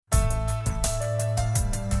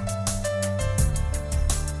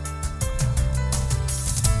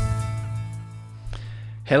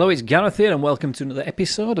Hello, it's Gareth here, and welcome to another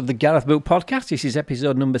episode of the Gareth Book Podcast. This is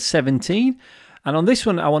episode number 17, and on this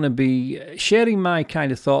one I want to be sharing my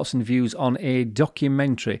kind of thoughts and views on a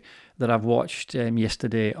documentary that I've watched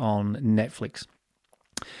yesterday on Netflix.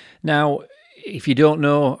 Now, if you don't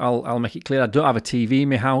know, I'll make it clear, I don't have a TV in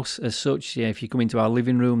my house as such. Yeah, if you come into our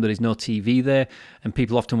living room, there is no TV there, and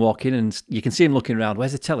people often walk in and you can see them looking around.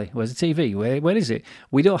 Where's the telly? Where's the TV? Where is it?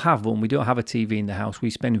 We don't have one. We don't have a TV in the house. We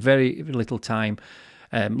spend very little time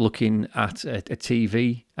looking at a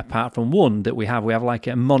TV, apart from one that we have. We have like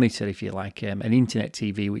a monitor, if you like, an internet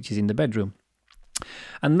TV, which is in the bedroom.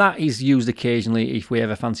 And that is used occasionally if we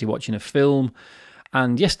ever fancy watching a film.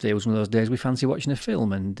 And yesterday was one of those days we fancy watching a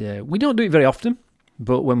film. And we don't do it very often,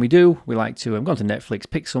 but when we do, we like to go onto Netflix,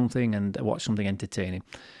 pick something and watch something entertaining.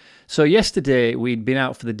 So yesterday we'd been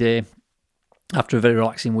out for the day after a very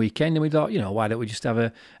relaxing weekend, and we thought, why don't we just have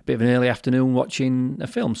a bit of an early afternoon watching a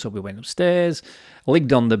film? So we went upstairs,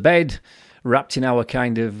 ligged on the bed, wrapped in our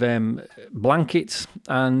kind of blankets,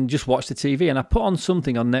 and just watched the TV. And I put on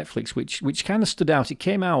something on Netflix which kind of stood out. It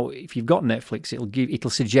came out, if you've got Netflix, it'll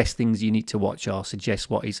suggest things you need to watch or suggest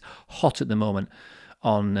what is hot at the moment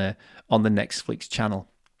on the Netflix channel.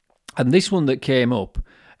 And this one that came up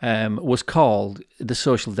was called The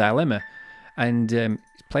Social Dilemma, and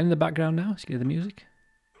it's playing in the background now. Let's get the music.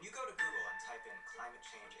 When you go to Google and type in climate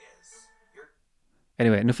change is,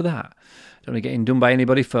 Anyway, enough of that. Don't want to get done by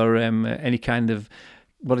anybody for any kind of,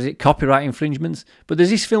 copyright infringements. But there's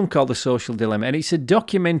this film called The Social Dilemma, and it's a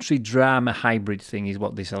documentary drama hybrid thing is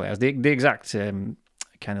what this is. The exact kind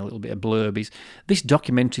of little bit of blurb is, this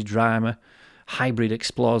documentary drama hybrid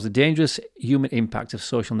explores the dangerous human impact of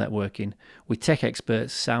social networking, with tech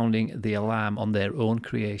experts sounding the alarm on their own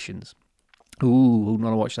creations. Ooh, wouldn't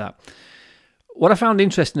want to watch that. What I found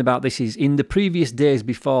interesting about this is, in the previous days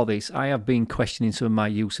before this, I have been questioning some of my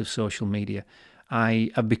use of social media.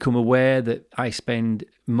 I have become aware that I spend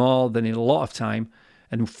more than a lot of time,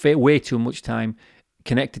 and way too much time,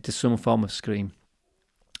 connected to some form of screen.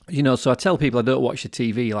 So I tell people I don't watch the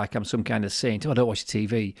TV like I'm some kind of saint. I don't watch the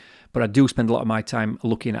TV, but I do spend a lot of my time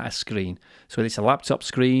looking at a screen. So whether it's a laptop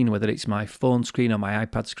screen, whether it's my phone screen or my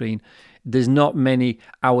iPad screen, there's not many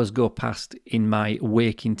hours go past in my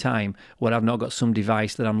waking time where I've not got some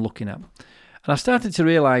device that I'm looking at. And I started to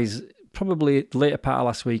realise, probably later part of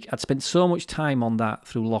last week, I'd spent so much time on that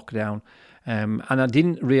through lockdown, and I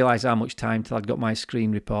didn't realise how much time till I'd got my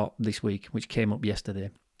screen report this week, which came up yesterday.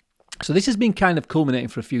 So this has been kind of culminating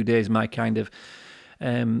for a few days, my kind of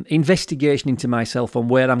investigation into myself on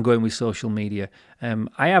where I'm going with social media.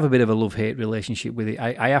 I have a bit of a love-hate relationship with it.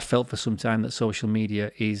 I have felt for some time that social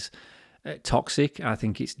media is toxic. I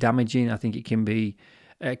think it's damaging. I think it can be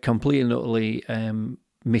completely and utterly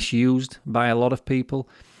misused by a lot of people.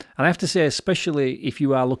 And I have to say, especially if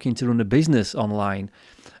you are looking to run a business online,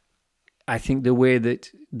 I think the way that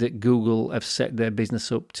Google have set their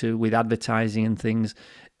business up to with advertising and things,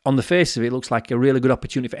 on the face of it, looks like a really good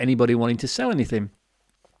opportunity for anybody wanting to sell anything.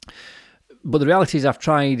 But the reality is, I've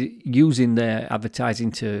tried using their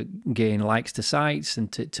advertising to gain likes to sites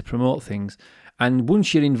and to promote things. And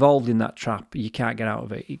once you're involved in that trap, you can't get out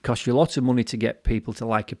of it. It costs you lots of money to get people to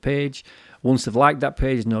like a page. Once they've liked that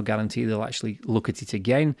page, there's no guarantee they'll actually look at it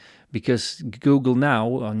again, because Google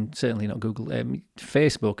now, and certainly not Google,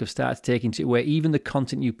 Facebook have started taking to it where even the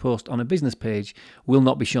content you post on a business page will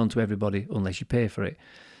not be shown to everybody unless you pay for it.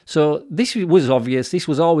 So this was obvious. This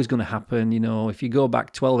was always going to happen. If you go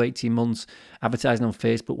back 12, 18 months, advertising on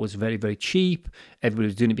Facebook was very, very cheap. Everybody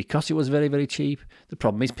was doing it because it was very, very cheap. The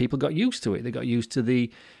problem is people got used to it. They got used to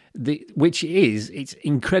it's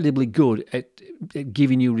incredibly good at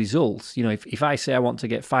giving you results. If I say I want to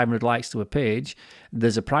get 500 likes to a page,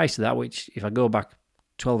 there's a price to that, which if I go back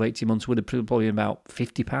 12, 18 months would have probably been about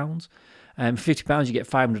 £50. £50, you get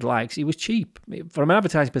 500 likes. It was cheap. From an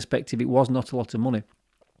advertising perspective, it was not a lot of money.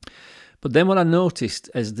 But then what I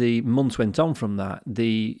noticed as the months went on from that,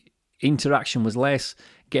 the interaction was less,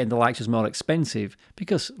 getting the likes was more expensive,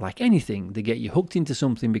 because like anything, they get you hooked into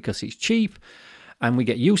something because it's cheap, and we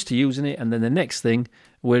get used to using it, and then the next thing,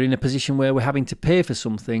 we're in a position where we're having to pay for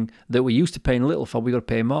something that we're used to paying little for, we've got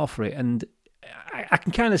to pay more for it. And I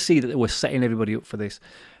can kind of see that we're setting everybody up for this.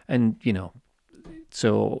 And,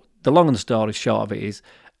 so the long and the story short of it is,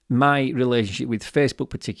 my relationship with Facebook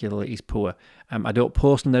particularly is poor. I don't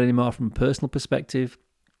post on there anymore from a personal perspective.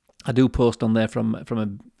 I do post on there from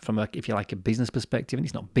a if you like, a business perspective, and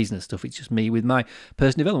it's not business stuff. It's just me with my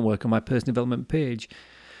personal development work on my personal development page.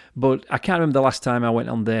 But I can't remember the last time I went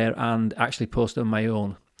on there and actually posted on my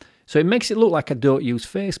own. So it makes it look like I don't use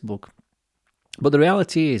Facebook. But the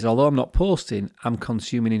reality is, although I'm not posting, I'm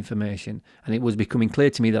consuming information, and it was becoming clear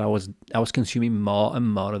to me that I was consuming more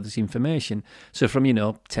and more of this information. So from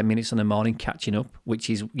 10 minutes in the morning catching up, which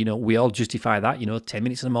is we all justify that 10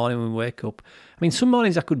 minutes in the morning when we wake up. I mean, some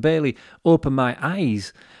mornings I could barely open my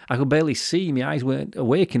eyes, I could barely see, my eyes weren't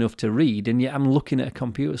awake enough to read, and yet I'm looking at a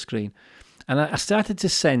computer screen. And I started to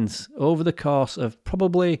sense over the course of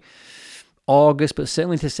probably August, but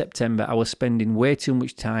certainly into September, I was spending way too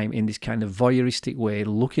much time in this kind of voyeuristic way,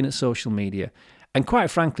 looking at social media and quite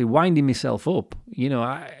frankly, winding myself up.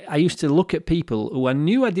 I used to look at people who I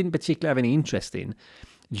knew I didn't particularly have any interest in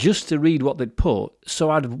just to read what they'd put. So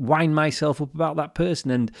I'd wind myself up about that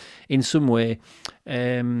person and in some way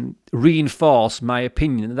reinforce my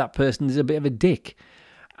opinion that person is a bit of a dick.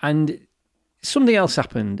 And something else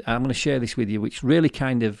happened, I'm going to share this with you, which really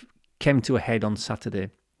kind of came to a head on Saturday.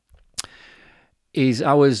 Is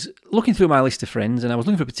I was looking through my list of friends and I was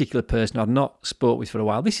looking for a particular person I'd not spoke with for a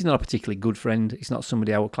while. This is not a particularly good friend. It's not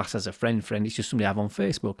somebody I would class as a friend. It's just somebody I have on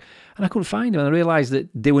Facebook. And I couldn't find him. And I realised that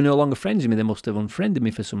they were no longer friends with me. They must have unfriended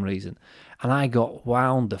me for some reason. And I got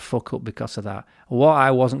wound the fuck up because of that. What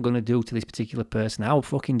I wasn't going to do to this particular person. How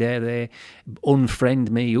fucking dare they unfriend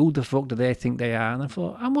me? Who the fuck do they think they are? And I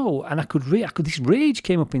thought, and I could this rage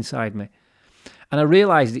came up inside me. And I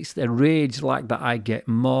realised it's a rage like that I get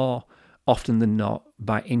more often than not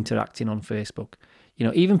by interacting on Facebook.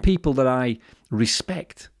 Even people that I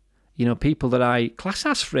respect, people that I class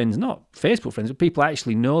as friends, not Facebook friends, but people I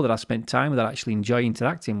actually know that I spent time with, that I actually enjoy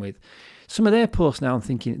interacting with. Some of their posts now I'm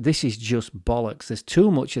thinking, this is just bollocks. There's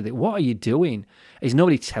too much of it. What are you doing? Is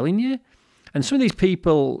nobody telling you? And some of these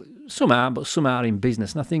people, some aren't, but some are in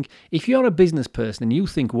business. And I think if you're a business person and you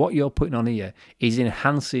think what you're putting on here is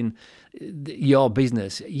enhancing your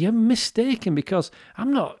business, you're mistaken, because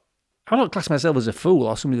I'm not classing myself as a fool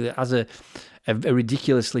or somebody that has a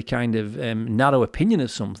ridiculously kind of narrow opinion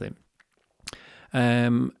of something.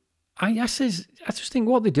 I just think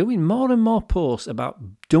what they're doing, more and more posts about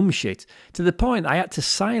dumb shit, to the point I had to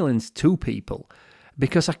silence two people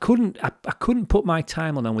because I couldn't put my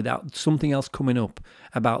timeline on without something else coming up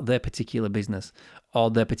about their particular business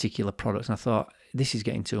or their particular products. And I thought, this is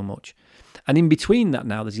getting too much. And in between that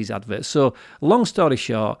now, there's these adverts. So long story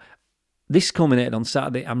short, this culminated on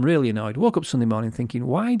Saturday. I'm really annoyed. Woke up Sunday morning thinking,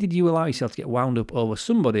 why did you allow yourself to get wound up over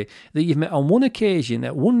somebody that you've met on one occasion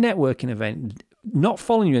at one networking event, not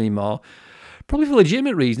following you anymore, probably for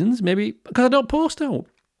legitimate reasons, maybe because I don't post out.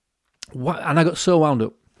 And I got so wound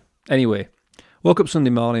up. Anyway, woke up Sunday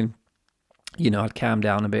morning, I'd calmed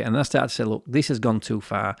down a bit, and I started to say, look, this has gone too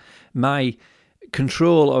far. My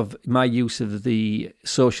control of my use of the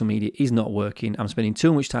social media is not working. I'm spending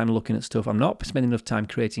too much time looking at stuff. I'm not spending enough time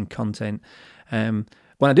creating content. When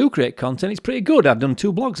I do create content, it's pretty good. I've done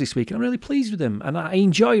 2 blogs this week and I'm really pleased with them. And I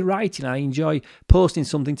enjoy writing. I enjoy posting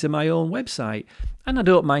something to my own website. And I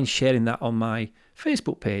don't mind sharing that on my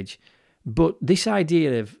Facebook page. But this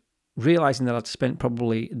idea of realising that I'd spent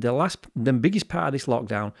probably the biggest part of this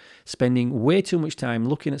lockdown spending way too much time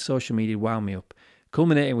looking at social media wound me up.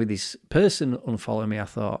 Culminating with this person unfollowing me, I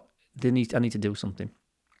thought, I need to do something.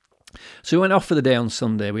 So we went off for the day on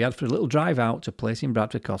Sunday. We had for a little drive out to a place in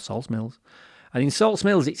Bradford called Salts Mills. And in Salts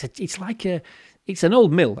Mills, it's an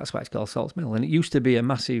old mill. That's why it's called Salts Mill. And it used to be a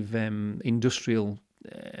massive industrial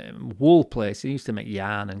wool place. They used to make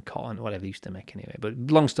yarn and cotton, whatever they used to make anyway. But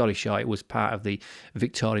long story short, it was part of the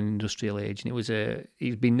Victorian industrial age, and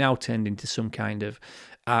it's been now turned into some kind of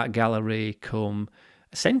art gallery cum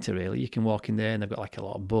centre, really. You can walk in there and they've got like a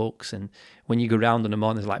lot of books, and when you go round in the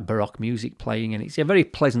morning there's like baroque music playing, and it's a very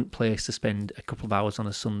pleasant place to spend a couple of hours on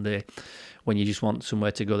a Sunday when you just want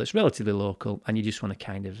somewhere to go that's relatively local and you just want to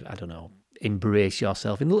kind of, I don't know, embrace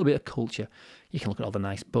yourself in a little bit of culture. You can look at all the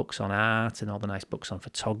nice books on art and all the nice books on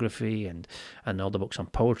photography and all the books on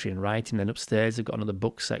poetry and writing. And upstairs they've got another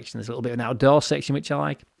book section. There's a little bit of an outdoor section which I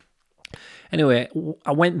like. Anyway,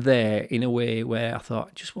 I went there in a way where I thought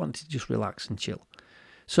I just wanted to just relax and chill.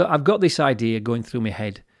 So I've got this idea going through my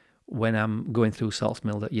head when I'm going through Salts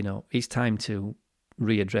Mill that, it's time to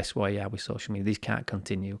readdress where you are with social media. These can't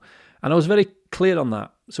continue. And I was very clear on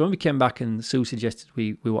that. So when we came back and Sue suggested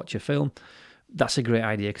we watch a film, that's a great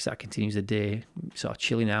idea because that continues the day, sort of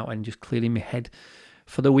chilling out and just clearing my head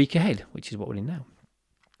for the week ahead, which is what we're in now.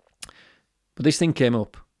 But this thing came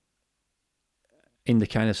up in the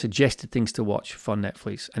kind of suggested things to watch for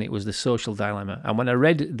Netflix, and it was The Social Dilemma. And when I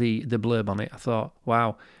read the blurb on it, I thought,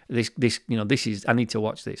 wow, this is, I need to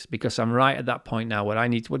watch this, because I'm right at that point now where I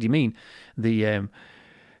need to, what do you mean? The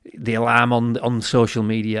alarm on social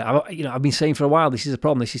media. I've been saying for a while, this is a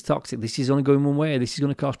problem, this is toxic, this is only going one way, this is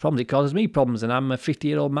going to cause problems. It causes me problems, and I'm a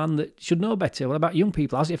 50-year-old man that should know better. What about young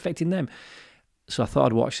people? How's it affecting them? So I thought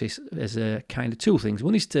I'd watch this as a kind of two things.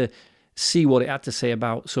 One is to see what it had to say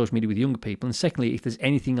about social media with younger people, and secondly, if there's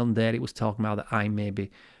anything on there it was talking about that I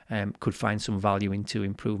maybe could find some value in to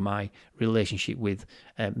improve my relationship with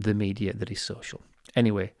the media that is social.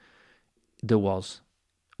 Anyway, there was.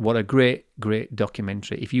 What a great, great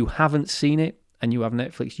documentary. If you haven't seen it and you have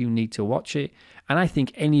Netflix, you need to watch it. And I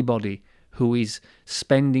think anybody who is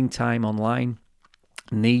spending time online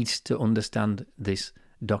needs to understand this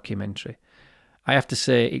documentary. I have to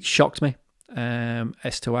say it shocked me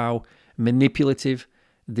as to how manipulative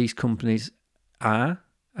these companies are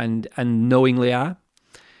and knowingly are.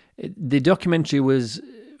 The documentary was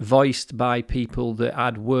voiced by people that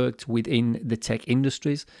had worked within the tech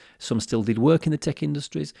industries. Some still did work in the tech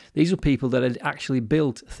industries. These were people that had actually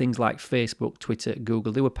built things like Facebook, Twitter,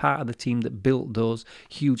 Google. They were part of the team that built those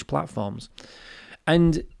huge platforms.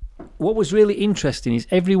 And what was really interesting is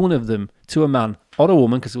every one of them, to a man or a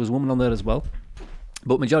woman, because there was a woman on there as well,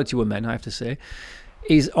 but majority were men, I have to say,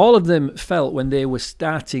 is all of them felt when they were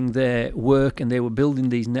starting their work and they were building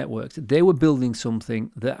these networks, they were building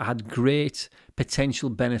something that had great potential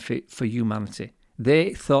benefit for humanity.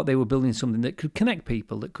 They thought they were building something that could connect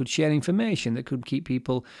people, that could share information, that could keep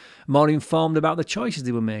people more informed about the choices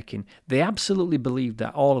they were making. They absolutely believed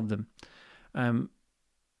that, all of them.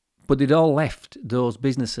 But they'd all left those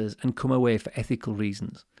businesses and come away for ethical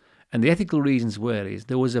reasons. And the ethical reasons is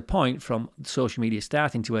there was a point from social media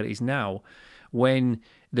starting to where it is now when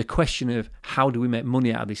the question of how do we make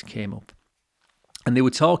money out of this came up. And they were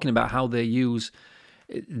talking about how they use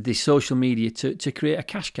the social media to create a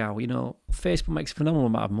cash cow. You know, Facebook makes a phenomenal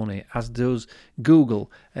amount of money, as does Google.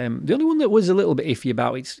 The only one that was a little bit iffy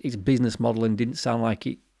about its business model and didn't sound like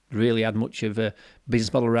it really had much of a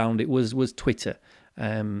business model around it was Twitter.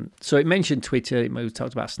 So it mentioned Twitter, it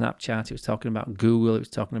talked about Snapchat, it was talking about Google, it was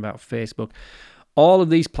talking about Facebook. All of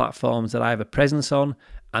these platforms that I have a presence on,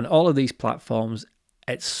 and all of these platforms,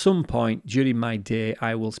 at some point during my day,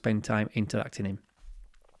 I will spend time interacting in.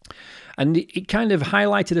 And it kind of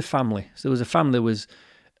highlighted a family. So there was a family, there was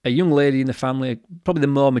a young lady in the family, probably the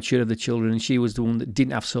more mature of the children, and she was the one that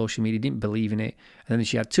didn't have social media, didn't believe in it. And then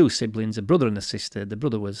she had two siblings, a brother and a sister. The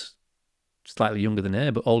brother was slightly younger than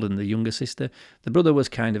her, but older than the younger sister. The brother was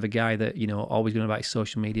kind of a guy that, you know, always going about his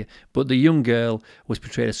social media. But the young girl was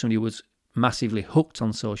portrayed as somebody who was massively hooked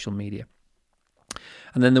on social media.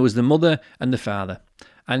 And then there was the mother and the father.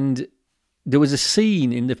 And there was a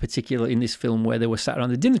scene in this film where they were sat around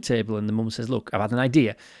the dinner table and the mum says, look, I've had an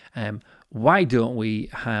idea. Why don't we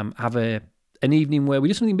have an evening where we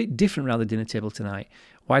do something a bit different around the dinner table tonight?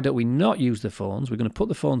 Why don't we not use the phones? We're going to put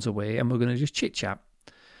the phones away and we're going to just chit-chat.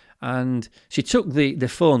 And she took the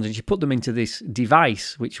phones and she put them into this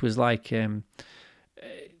device, which was like a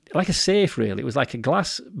safe, really. It was like a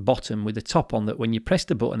glass bottom with a top on that when you pressed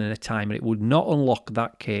the button and a timer, it would not unlock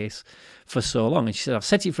that case for so long. And she said, I've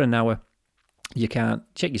set it for an hour. You can't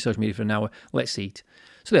check your social media for an hour. Let's eat.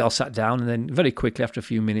 So they all sat down, and then very quickly, after a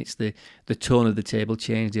few minutes, the tone of the table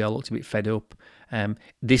changed. They all looked a bit fed up.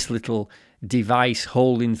 This little device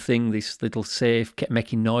holding thing, this little safe, kept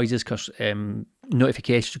making noises because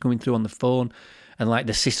notifications were coming through on the phone. And like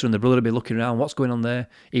the sister and the brother would be looking around, what's going on there?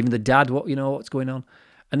 Even the dad, what's going on?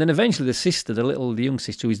 And then eventually the sister, the young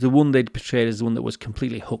sister, who is the one they'd portrayed as the one that was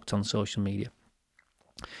completely hooked on social media,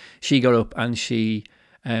 she got up and she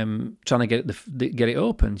trying to get it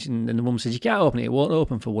open. And the mum says, you can't open it, it won't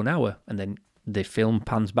open for 1 hour. And then the film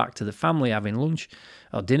pans back to the family having lunch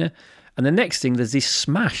or dinner. And the next thing, there's this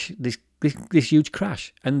smash, this huge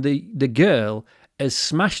crash. And the girl has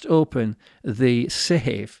smashed open the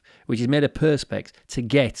safe, which is made of perspex, to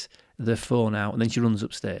get the phone out. And then she runs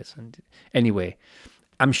upstairs. And anyway,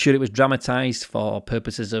 I'm sure it was dramatised for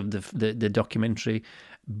purposes of the documentary,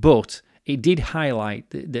 but it did highlight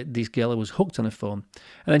that this girl was hooked on her phone.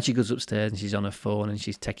 And then she goes upstairs and she's on her phone and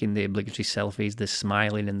she's taking the obligatory selfies, the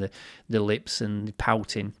smiling and the lips and the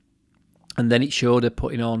pouting. And then it showed her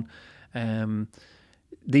putting on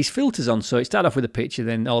these filters on. So it started off with a picture,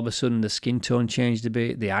 then all of a sudden the skin tone changed a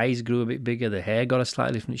bit, the eyes grew a bit bigger, the hair got a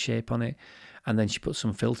slightly different shape on it. And then she put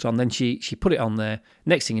some filter on. Then she put it on there.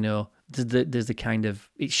 Next thing you know, there's the kind of,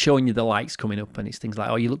 it's showing you the lights coming up, and it's things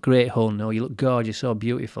like, oh, you look great, hon, oh, you look gorgeous, so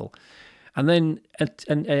beautiful. And then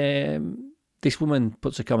this woman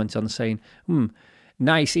puts a comment on saying,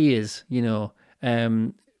 nice ears,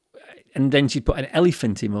 and then she put an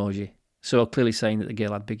elephant emoji. So clearly saying that the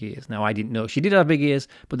girl had big ears. Now, I didn't know she did have big ears,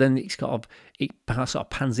 but then it sort of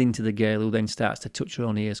pans into the girl, who then starts to touch her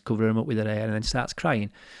own ears, cover them up with her hair, and then starts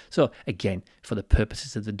crying. So again, for the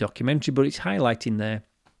purposes of the documentary, but it's highlighting there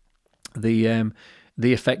the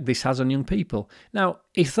effect this has on young people. Now,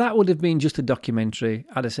 if that would have been just a documentary,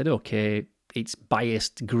 I'd have said, okay, it's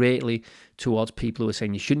biased greatly towards people who are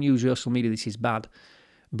saying you shouldn't use social media, this is bad.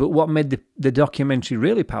 But what made the documentary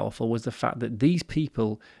really powerful was the fact that these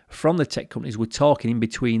people from the tech companies were talking in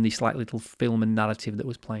between this like little film and narrative that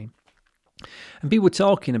was playing. And people were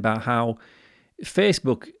talking about how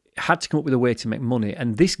Facebook had to come up with a way to make money,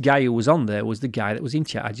 and this guy who was on there was the guy that was in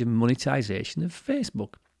charge of monetization of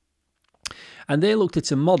Facebook. And they looked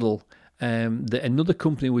at a model that another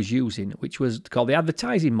company was using, which was called the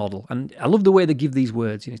advertising model. And I love the way they give these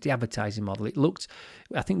words. It's the advertising model. It looked,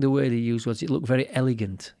 I think the word they used was, it looked very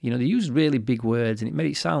elegant. They used really big words, and it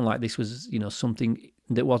made it sound like this was, something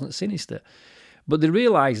that wasn't sinister. But they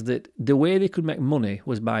realised that the way they could make money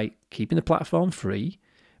was by keeping the platform free,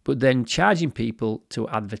 but then charging people to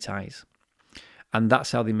advertise. And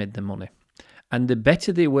that's how they made their money. And the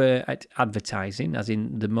better they were at advertising, as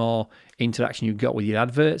in the more interaction you got with your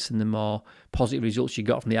adverts and the more positive results you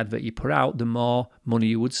got from the advert you put out, the more money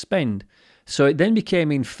you would spend. So it then became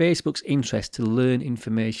in Facebook's interest to learn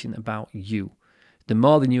information about you. The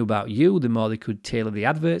more they knew about you, the more they could tailor the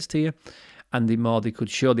adverts to you, and the more they could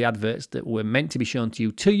show the adverts that were meant to be shown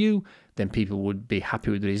to you, then people would be happy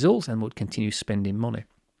with the results and would continue spending money.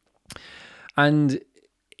 And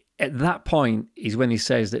at that point is when he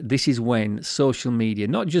says that this is when social media,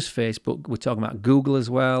 not just Facebook, we're talking about Google as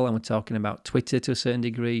well, and we're talking about Twitter to a certain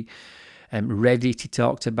degree, Reddit he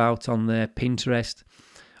talked about on there, Pinterest.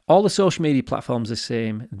 All the social media platforms are the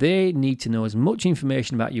same. They need to know as much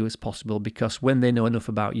information about you as possible, because when they know enough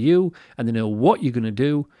about you and they know what you're going to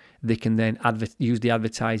do, they can then use the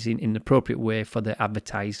advertising in an appropriate way for their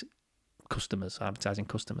advertising customers.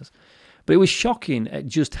 But it was shocking at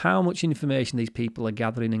just how much information these people are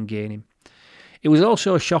gathering and gaining. It was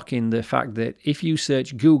also shocking the fact that if you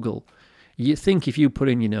search Google, you think if you put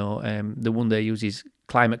in, the one they use is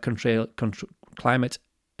climate,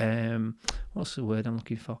 what's the word I'm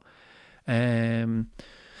looking for?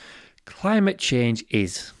 Climate change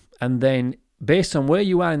is. And then based on where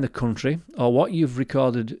you are in the country or what you've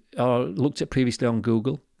recorded or looked at previously on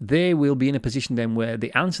Google, they will be in a position then where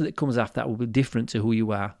the answer that comes after that will be different to who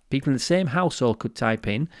you are. People in the same household could type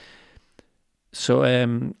in,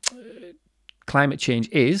 climate change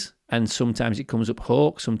is, and sometimes it comes up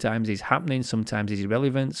hoax, sometimes it's happening, sometimes it's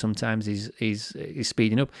irrelevant, sometimes is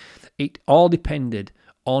speeding up. It all depended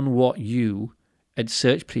on what you had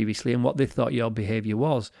searched previously and what they thought your behaviour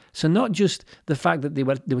was. So not just the fact that they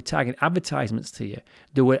were targeting advertisements to you,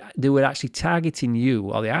 they were actually targeting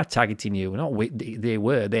you, or they are targeting you.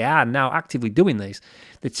 They are now actively doing this.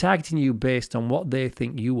 They're targeting you based on what they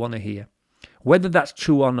think you want to hear. Whether that's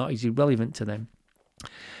true or not is irrelevant to them.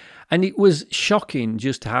 And it was shocking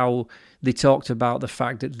just how they talked about the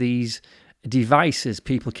fact that these devices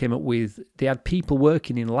people came up with, they had people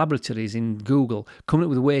working in laboratories in Google coming up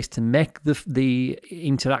with ways to make the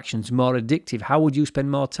interactions more addictive. How would you spend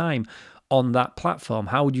more time on that platform?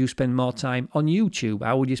 How would you spend more time on YouTube?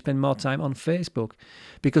 How would you spend more time on Facebook?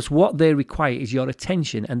 Because what they require is your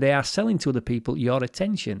attention, and they are selling to other people your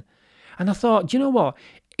attention. And I thought, do you know what?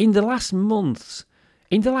 In the last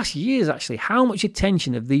years actually, how much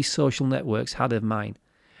attention have these social networks had of mine?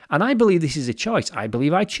 And I believe this is a choice. I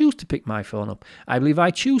believe I choose to pick my phone up. I believe I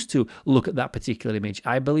choose to look at that particular image.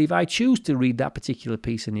 I believe I choose to read that particular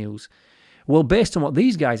piece of news. Well, based on what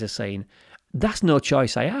these guys are saying, that's no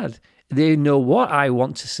choice I had. They know what I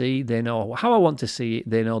want to see. They know how I want to see it.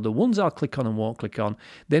 They know the ones I'll click on and won't click on.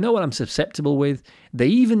 They know what I'm susceptible with. They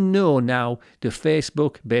even know now the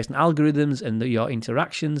Facebook, based on algorithms and your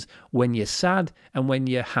interactions, when you're sad and when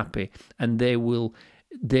you're happy. And they will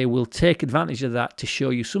take advantage of that to show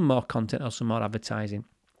you some more content or some more advertising.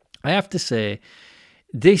 I have to say,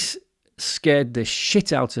 this scared the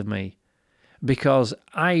shit out of me, because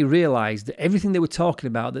I realised that everything they were talking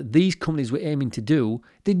about that these companies were aiming to do,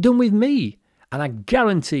 they'd done with me. And I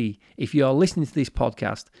guarantee if you're listening to this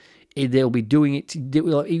podcast, they'll be doing it.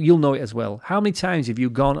 You'll know it as well. How many times have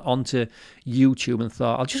you gone onto YouTube and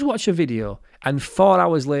thought, I'll just watch a video, and 4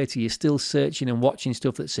 hours later you're still searching and watching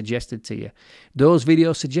stuff that's suggested to you? Those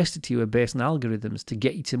videos suggested to you are based on algorithms to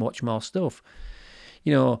get you to watch more stuff.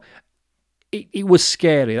 It was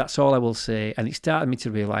scary, that's all I will say, and it started me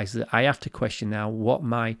to realise that I have to question now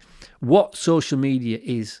what social media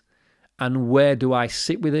is, and where do I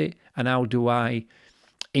sit with it, and how do I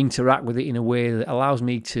interact with it in a way that allows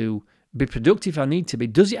me to be productive if I need to be.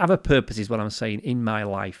 Does it have a purpose, is what I'm saying, in my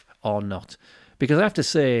life or not? Because I have to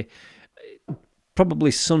say,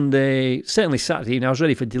 probably Sunday, certainly Saturday, and I was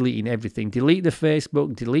ready for deleting everything. Delete the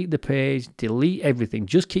Facebook, delete the page, delete everything.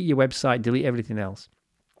 Just keep your website, delete everything else.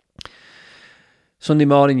 Sunday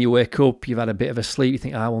morning, you wake up, you've had a bit of a sleep, you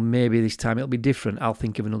think, well, maybe this time it'll be different. I'll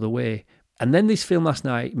think of another way. And then this film last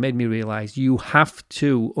night made me realise you have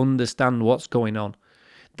to understand what's going on.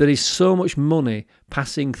 There is so much money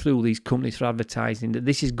passing through these companies for advertising that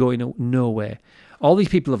this is going nowhere. All these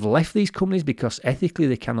people have left these companies because ethically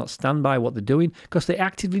they cannot stand by what they're doing, because they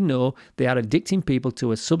actively know they are addicting people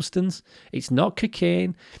to a substance. It's not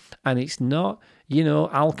cocaine and it's not,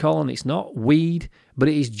 alcohol, and it's not weed, but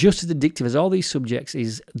it is just as addictive as all these subjects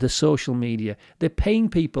is the social media. They're paying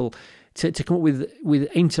people to come up with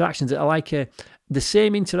interactions that are like the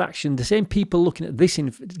same interaction, the same people looking at this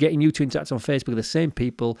and getting you to interact on Facebook are the same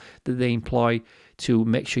people that they employ to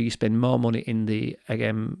make sure you spend more money in the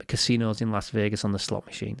casinos in Las Vegas on the slot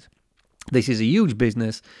machines. This is a huge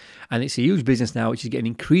business, and it's a huge business now which is getting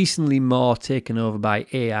increasingly more taken over by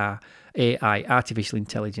AI, artificial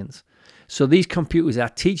intelligence. So these computers are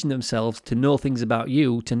teaching themselves to know things about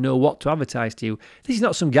you, to know what to advertise to you. This is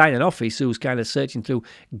not some guy in an office who's kind of searching through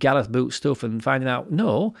Gareth Boots stuff and finding out.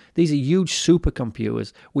 No, these are huge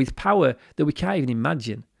supercomputers with power that we can't even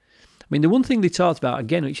imagine. I mean, the one thing they talked about,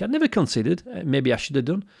 again, which I'd never considered, maybe I should have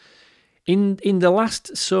done, in the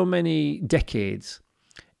last so many decades,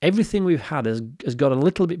 everything we've had has got a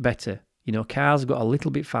little bit better. Cars have got a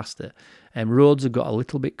little bit faster, and roads have got a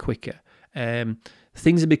little bit quicker.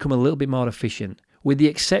 Things have become a little bit more efficient, with the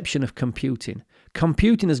exception of computing.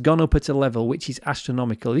 Computing has gone up at a level which is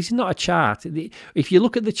astronomical. This is not a chart. If you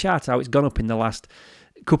look at the chart, how it's gone up in the last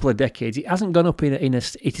couple of decades, it hasn't gone up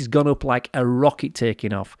it has gone up like a rocket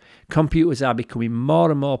taking off. Computers are becoming more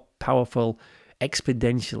and more powerful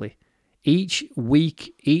exponentially. Each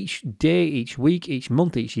week, each day, each week, each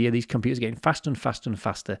month, each year, these computers are getting faster and faster and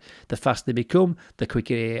faster. The faster they become, the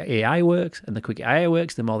quicker AI works, and the quicker AI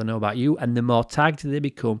works, the more they know about you, and the more tagged they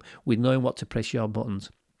become with knowing what to press your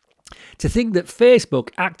buttons. To think that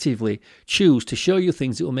Facebook actively choose to show you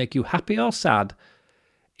things that will make you happy or sad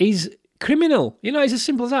is criminal. It's as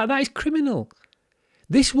simple as that. That is criminal.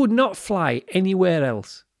 This would not fly anywhere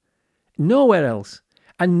else. Nowhere else.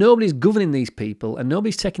 And nobody's governing these people, and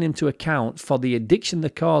nobody's taking into account for the addiction they're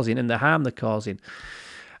causing and the harm they're causing.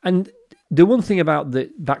 And the one thing about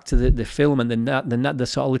back to the film and the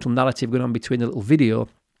sort of little narrative going on between the little video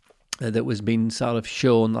that was being sort of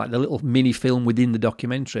shown, like the little mini film within the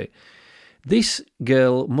documentary. This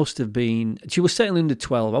girl must have been, she was certainly under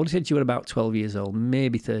 12. I would have said she was about 12 years old,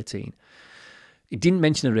 maybe 13. It didn't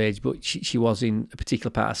mention her age, but she was in a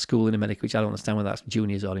particular part of school in America, which I don't understand whether that's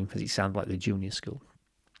juniors or because it sounds like the junior school.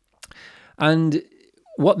 And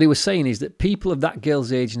what they were saying is that people of that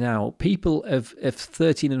girl's age now, people of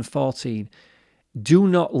 13 and 14, do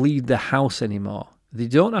not leave the house anymore. They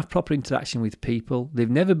don't have proper interaction with people. They've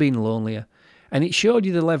never been lonelier. And it showed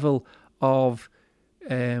you the level of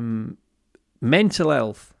mental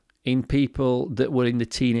health in people that were in the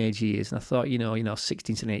teenage years. And I thought,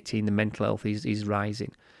 16 and 18, the mental health is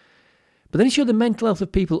rising. But then it showed the mental health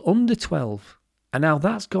of people under 12. And now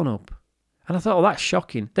that's gone up. And I thought, oh, that's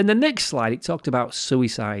shocking. Then the next slide, it talked about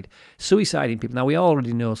suicide in people. Now, we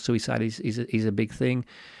already know suicide is a big thing.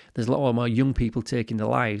 There's a lot more young people taking their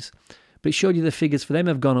lives. But it showed you the figures for them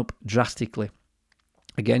have gone up drastically.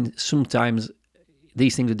 Again, sometimes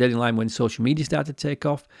these things are dead in line when social media started to take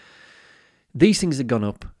off. These things have gone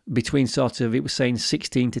up between it was saying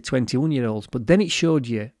 16 to 21-year-olds. But then it showed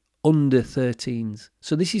you under 13s.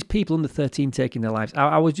 So this is people under 13 taking their lives.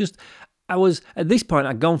 I was, at this point,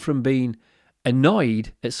 I'd gone from being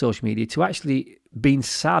annoyed at social media to actually being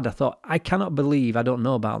sad. I thought, I cannot believe I don't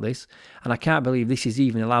know about this, and I can't believe this is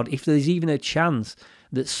even allowed. If there's even a chance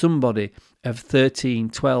that somebody of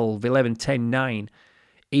 13, 12, 11, 10, 9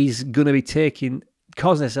 is going to be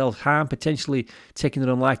causing themselves harm, potentially taking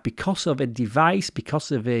their own life because of a device,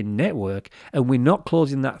 because of a network, and we're not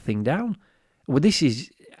closing that thing down. Well, this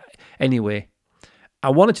is... Anyway,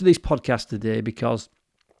 I wanted to do this podcast today because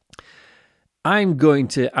I'm going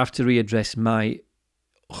to have to readdress my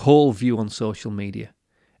whole view on social media,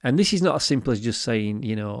 and this is not as simple as just saying,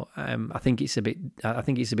 I think it's a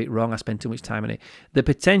bit wrong. I spend too much time on it. The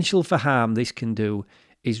potential for harm this can do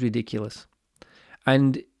is ridiculous,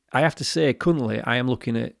 and I have to say, currently, I am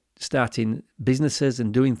looking at starting businesses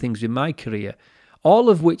and doing things with my career, all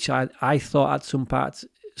of which I thought had some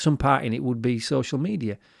part in it would be social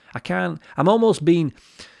media. I'm almost being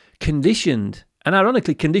conditioned. And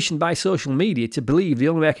ironically, conditioned by social media to believe the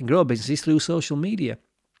only way I can grow a business is through social media.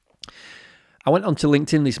 I went onto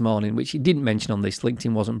LinkedIn this morning, which it didn't mention on this.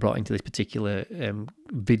 LinkedIn wasn't brought into this particular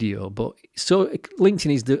video. But so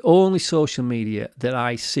LinkedIn is the only social media that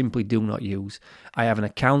I simply do not use. I have an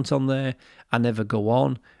account on there. I never go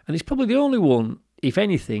on. And it's probably the only one, if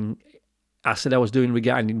anything, I said I was doing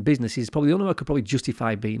regarding business, is probably the only one I could probably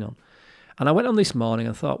justify being on. And I went on this morning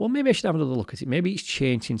and thought, well, maybe I should have another look at it. Maybe it's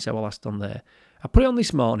changed since I was last on there. I put it on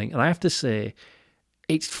this morning, and I have to say,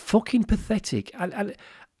 it's fucking pathetic.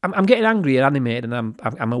 I'm getting angry and animated, and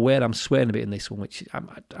I'm aware I'm swearing a bit in this one, which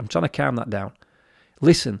I'm trying to calm that down.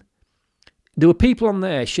 Listen, there were people on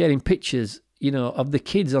there sharing pictures, of the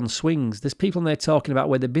kids on swings. There's people on there talking about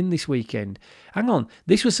where they've been this weekend. Hang on,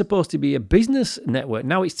 this was supposed to be a business network.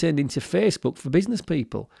 Now it's turned into Facebook for business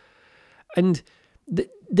people. And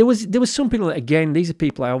there was some people that, again, these are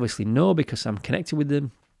people I obviously know because I'm connected with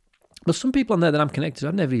them. But some people on there that I'm connected to,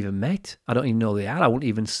 I've never even met. I don't even know who they are. I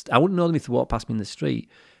wouldn't know them if they walked past me in the street.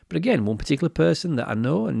 But again, one particular person that I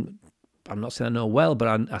know, and I'm not saying I know well,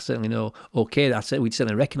 but I certainly know okay. We'd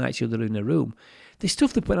certainly recognise each other in a room. There's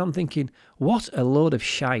stuff that I'm thinking, what a load of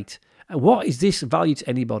shite. What is this value to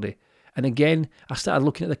anybody? And again, I started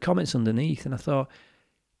looking at the comments underneath, and I thought,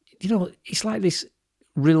 it's like this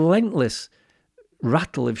relentless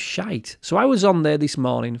rattle of shite. So I was on there this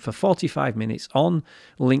morning for 45 minutes on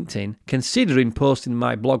LinkedIn, considering posting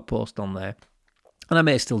my blog post on there, and I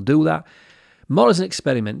may still do that. More as an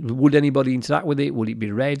experiment. Would anybody interact with it? Would it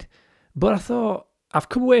be read? But I thought, I've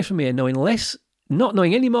come away from here not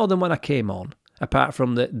knowing any more than when I came on, apart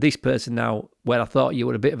from this person now, where I thought you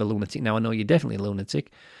were a bit of a lunatic. Now I know you're definitely a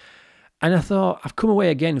lunatic. And I thought, I've come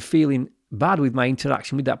away again feeling bad with my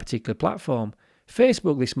interaction with that particular platform.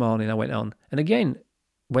 Facebook this morning I went on, and again,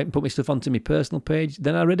 went and put my stuff onto my personal page.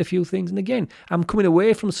 Then I read a few things, and again, I'm coming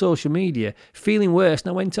away from social media, feeling worse, and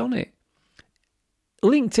I went on it.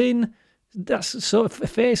 LinkedIn, that's so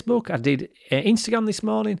Facebook. I did Instagram this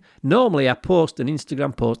morning. Normally, I post an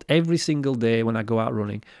Instagram post every single day when I go out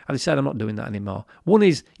running. I decided I'm not doing that anymore. One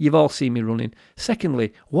is, you've all seen me running.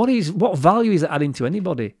 Secondly, what value is that adding to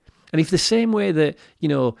anybody? And if the same way that,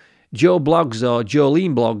 Joe Blogs or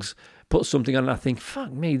Jolene Blogs put something on and I think,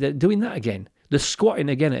 fuck me, they're doing that again. They're squatting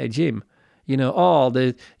again at a gym. They're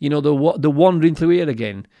wandering through here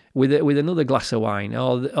again with another glass of wine.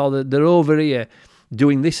 Or they're over here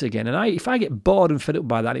doing this again. And if I get bored and fed up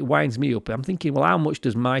by that, it winds me up. I'm thinking, well, how much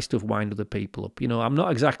does my stuff wind other people up? I'm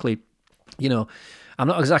not exactly the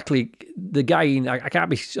guy I can't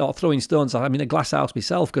be sort of throwing stones. I'm in a glass house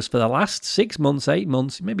myself, because for the last 6 months, 8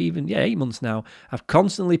 months, maybe even 8 months now, I've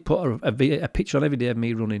constantly put a picture on every day of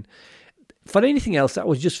me running. For anything else, that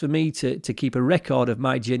was just for me to keep a record of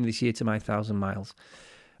my journey this year to my 1,000 miles.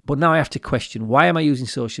 But now I have to question, why am I using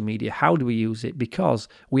social media? How do we use it? Because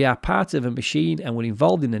we are part of a machine and we're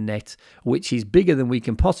involved in a net which is bigger than we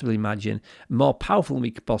can possibly imagine, more powerful than we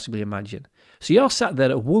could possibly imagine. So you're sat there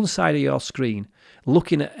at one side of your screen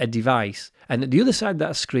looking at a device, and at the other side of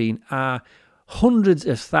that screen are hundreds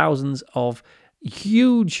of thousands of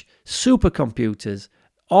huge supercomputers,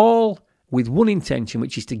 all with one intention,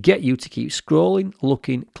 which is to get you to keep scrolling,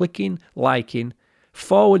 looking, clicking, liking,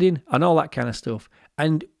 forwarding, and all that kind of stuff.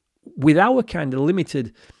 And with our kind of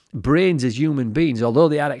limited brains as human beings, although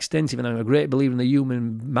they are extensive, and I'm a great believer in the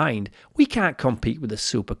human mind, we can't compete with a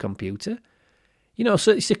supercomputer.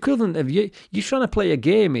 So it's equivalent of you're trying to play a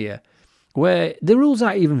game here where the rules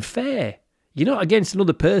aren't even fair. You're not against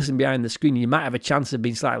another person behind the screen. You might have a chance of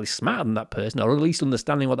being slightly smarter than that person, or at least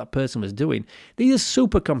understanding what that person was doing. These are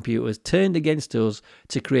supercomputers turned against us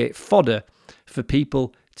to create fodder for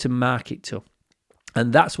people to market to.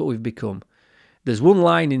 And that's what we've become. There's one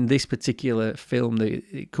line in this particular film that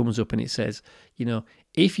it comes up and it says,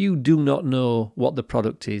 if you do not know what the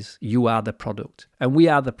product is, you are the product. And we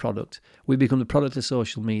are the product. We become the product of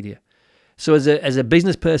social media. So as a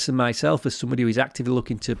business person myself, as somebody who is actively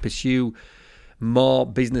looking to pursue more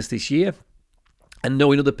business this year, and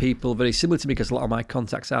knowing other people very similar to me, because a lot of my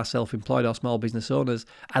contacts are self-employed or small business owners,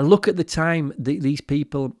 I look at the time these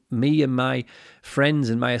people, me and my friends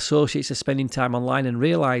and my associates, are spending time online and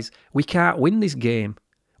realise we can't win this game.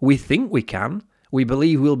 We think we can. We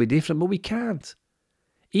believe we'll be different, but we can't.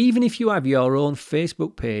 Even if you have your own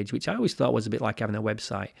Facebook page, which I always thought was a bit like having a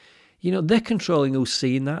website, they're controlling who's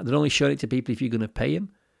seeing that. They're only showing it to people if you're going to pay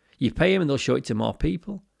them. You pay them and they'll show it to more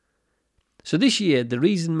people. So this year, the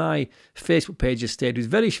reason my Facebook page has stayed with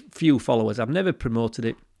very few followers, I've never promoted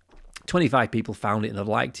it. 25 people found it and have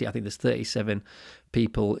liked it. I think there's 37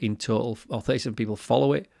 people in total, or 37 people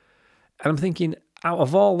follow it. And I'm thinking, out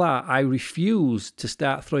of all that, I refuse to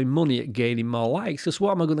start throwing money at gaining more likes, because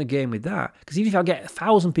what am I going to gain with that? Because even if I get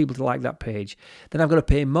 1,000 people to like that page, then I've got to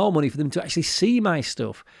pay more money for them to actually see my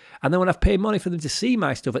stuff. And then when I've paid money for them to see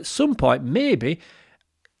my stuff, at some point, maybe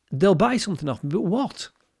they'll buy something off me. But what?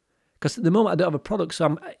 Because at the moment I don't have a product,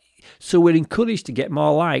 so we're encouraged to get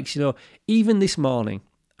more likes. Even this morning,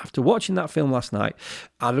 after watching that film last night,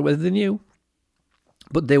 I don't know whether they knew,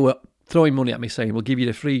 but they were throwing money at me saying, we'll give you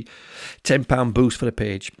the free £10 boost for the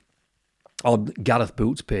page. or Gareth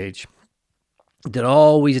Boots' page. They're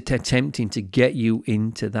always attempting to get you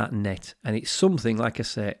into that net. And it's something, like I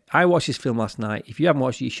say, I watched this film last night. If you haven't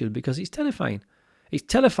watched it, you should, because it's terrifying. It's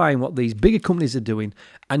terrifying what these bigger companies are doing.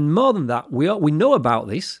 And more than that, we know about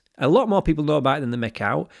this. A lot more people know about it than they make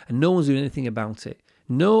out, and no one's doing anything about it.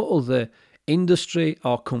 No other industry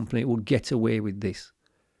or company would get away with this.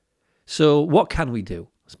 So what can we do?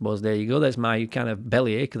 I suppose there you go. There's my kind of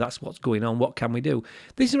bellyache. That's what's going on. What can we do?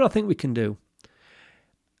 This is what I think we can do.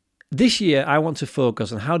 This year, I want to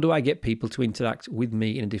focus on how do I get people to interact with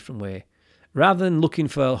me in a different way. Rather than looking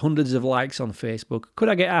for hundreds of likes on Facebook, could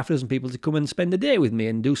I get half a dozen people to come and spend a day with me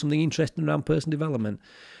and do something interesting around personal development?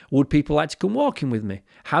 Would people like to come walking with me?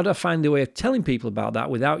 How do I find a way of telling people about that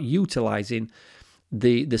without utilising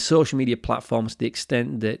the social media platforms to the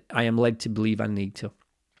extent that I am led to believe I need to?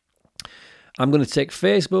 I'm going to take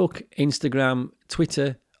Facebook, Instagram,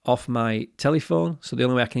 Twitter off my telephone, so the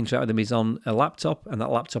only way I can interact with them is on a laptop, and that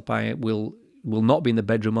laptop I will not be in the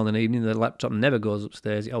bedroom on an evening. The laptop never goes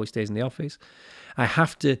upstairs, it always stays in the office. I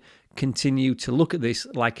have to continue to look at this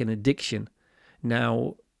like an addiction.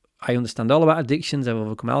 Now, I understand all about addictions. I've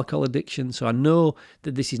overcome alcohol addiction, so I know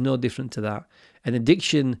that this is no different to that. An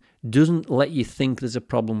addiction doesn't let you think there's a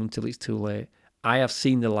problem until it's too late. I have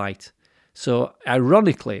seen the light. So,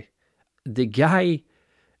 ironically, the guy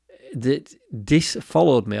that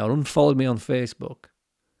followed me or unfollowed me on Facebook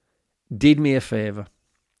did me a favour.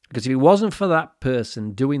 Because if it wasn't for that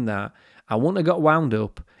person doing that, I wouldn't have got wound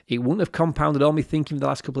up. It wouldn't have compounded all me thinking for the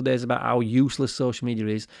last couple of days about how useless social media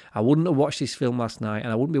is. I wouldn't have watched this film last night,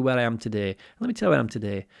 and I wouldn't be where I am today. Let me tell you where I am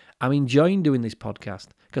today. I'm enjoying doing this podcast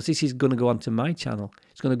because this is going to go onto my channel.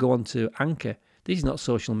 It's going to go onto Anchor. This is not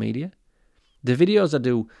social media. The videos I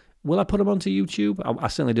do, will I put them onto YouTube? I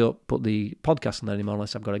certainly don't put the podcast on there anymore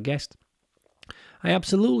unless I've got a guest. I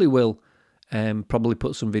absolutely will probably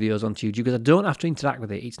put some videos onto YouTube because I don't have to interact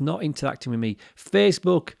with it. It's not interacting with me.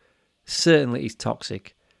 Facebook certainly is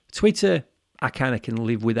toxic. Twitter, I kind of can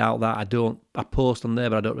live without that. I post on there,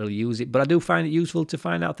 but I don't really use it. But I do find it useful to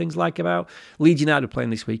find out things like about Leeds United playing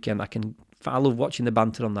this weekend. I love watching the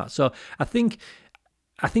banter on that. So I think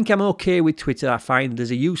I'm okay with Twitter. I find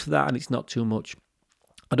there's a use for that, and it's not too much.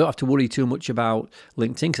 I don't have to worry too much about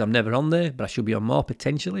LinkedIn because I'm never on there, but I should be on more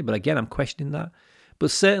potentially. But again, I'm questioning that.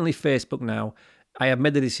 But certainly Facebook now, I have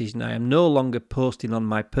made the decision. I am no longer posting on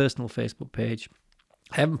my personal Facebook page.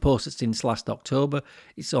 I haven't posted since last October.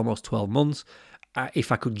 It's almost 12 months.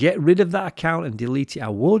 If I could get rid of that account and delete it, I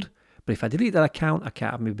would. But if I delete that account, I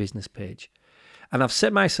can't have my business page. And I've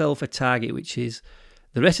set myself a target, which is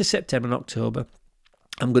the rest of September and October.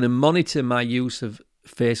 I'm going to monitor my use of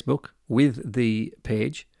Facebook with the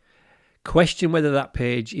page, question whether that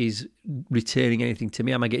page is returning anything to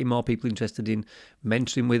me. Am I getting more people interested in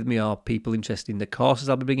mentoring with me or people interested in the courses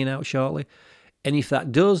I'll be bringing out shortly? And if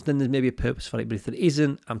that does, then there's maybe a purpose for it. But if there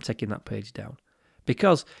isn't, I'm taking that page down.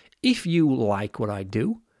 Because if you like what I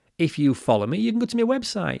do, if you follow me, you can go to my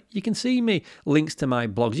website. You can see me links to my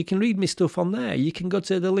blogs. You can read me stuff on there. You can go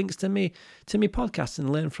to the links to me podcast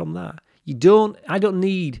and learn from that. I don't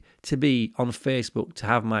need to be on Facebook to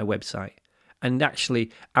have my website. And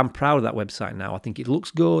actually, I'm proud of that website now. I think it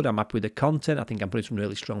looks good. I'm happy with the content. I think I'm putting some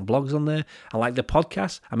really strong blogs on there. I like the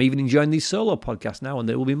podcast. I'm even enjoying these solo podcasts now, and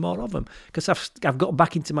there will be more of them because I've got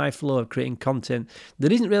back into my flow of creating content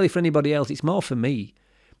that isn't really for anybody else. It's more for me.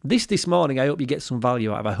 This morning, I hope you get some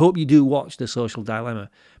value out of. I hope you do watch The Social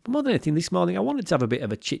Dilemma. But more than anything, this morning, I wanted to have a bit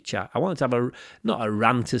of a chit-chat. I wanted to have not a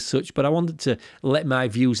rant as such, but I wanted to let my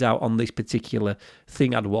views out on this particular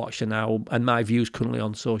thing I'd watched and my views currently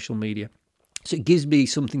on social media. So it gives me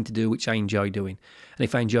something to do which I enjoy doing. And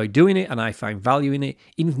if I enjoy doing it and I find value in it,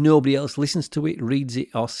 even if nobody else listens to it, reads it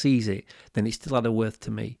or sees it, then it's still had a worth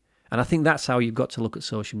to me. And I think that's how you've got to look at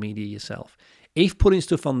social media yourself. If putting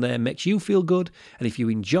stuff on there makes you feel good, and if you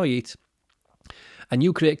enjoy it, and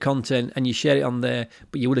you create content and you share it on there,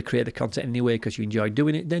 but you would have created the content anyway because you enjoy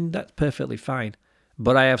doing it, then that's perfectly fine.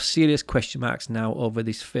 But I have serious question marks now over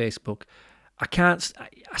this Facebook.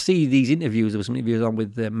 I see these interviews, there were some interviews on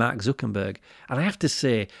with Mark Zuckerberg, and I have to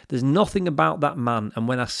say, there's nothing about that man, and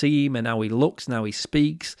when I see him and how he looks and how he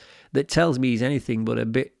speaks, that tells me he's anything but a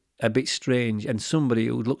bit strange and somebody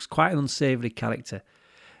who looks quite an unsavoury character.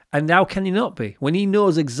 And how can he not be? When he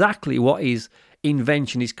knows exactly what his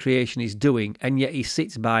invention, his creation is doing, and yet he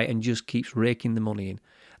sits by and just keeps raking the money in.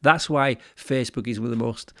 That's why Facebook is one of the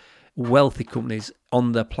most wealthy companies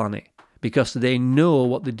on the planet. Because they know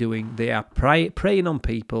what they're doing. They are preying on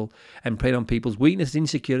people and preying on people's weaknesses,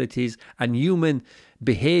 insecurities, and human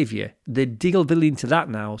behaviour. They're delving into that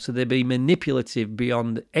now, so they're being manipulative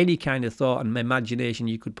beyond any kind of thought and imagination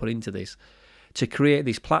you could put into this. to create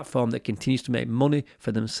this platform that continues to make money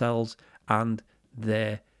for themselves and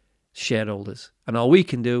their shareholders. And all we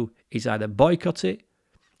can do is either boycott it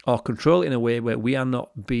or control it in a way where we are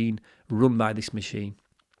not being run by this machine.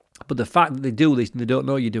 But the fact that they do this and they don't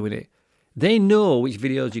know you're doing it, they know which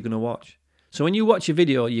videos you're going to watch. So when you watch a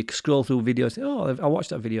video, you scroll through videos, I watched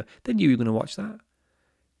that video, then you're going to watch that.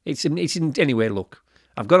 Anyway, look,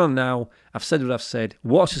 I've gone on now, I've said what I've said,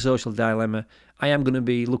 watch The Social Dilemma. I am going to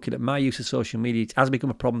be looking at my use of social media. It has become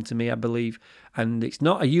a problem to me, I believe, and it's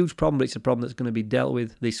not a huge problem, but it's a problem that's going to be dealt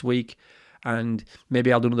with this week. And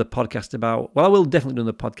maybe I'll do another podcast about, I will definitely do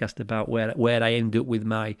another podcast about where I end up with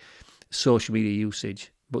my social media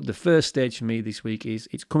usage. But the first stage for me this week is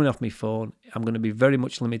it's coming off my phone. I'm going to be very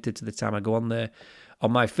much limited to the time I go on there. On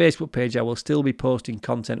my Facebook page, I will still be posting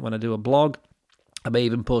content when I do a blog. I may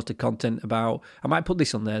even post a content about, I might put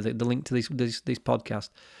this on there, the link to this podcast.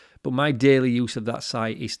 But my daily use of that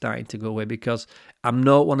site is starting to go away because I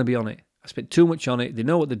don't want to be on it. I spent too much on it. They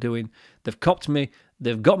know what they're doing. They've copped me.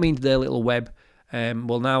 They've got me into their little web.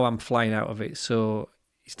 Well, now I'm flying out of it. So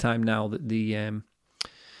it's time now that the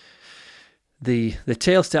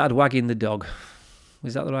tail started wagging the dog.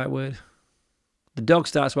 Is that the right word? The dog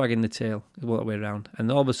starts wagging the tail, the way around.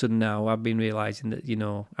 And all of a sudden now I've been realising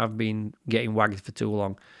that, I've been getting wagged for too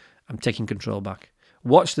long. I'm taking control back.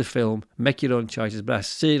 Watch the film, make your own choices, but I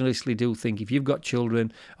seriously do think if you've got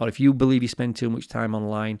children or if you believe you spend too much time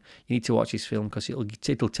online, you need to watch this film because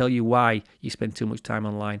it'll tell you why you spend too much time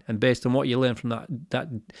online. And based on what you learn from that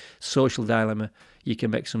social dilemma, you can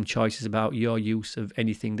make some choices about your use of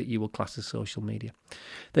anything that you will class as social media.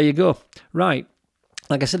 There you go. Right.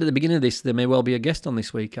 Like I said at the beginning of this, there may well be a guest on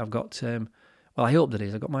this week. I've got... I hope there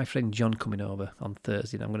is. I've got my friend John coming over on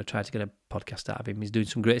Thursday, and I'm going to try to get a podcast out of him. He's doing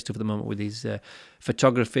some great stuff at the moment with his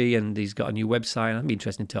photography, and he's got a new website. And I'd be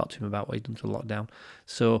interested to talk to him about what he's done through lockdown.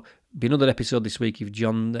 So, be another episode this week if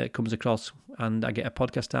John comes across and I get a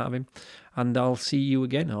podcast out of him. And I'll see you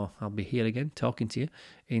again, or I'll be here again talking to you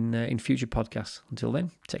in future podcasts. Until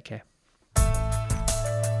then, take care.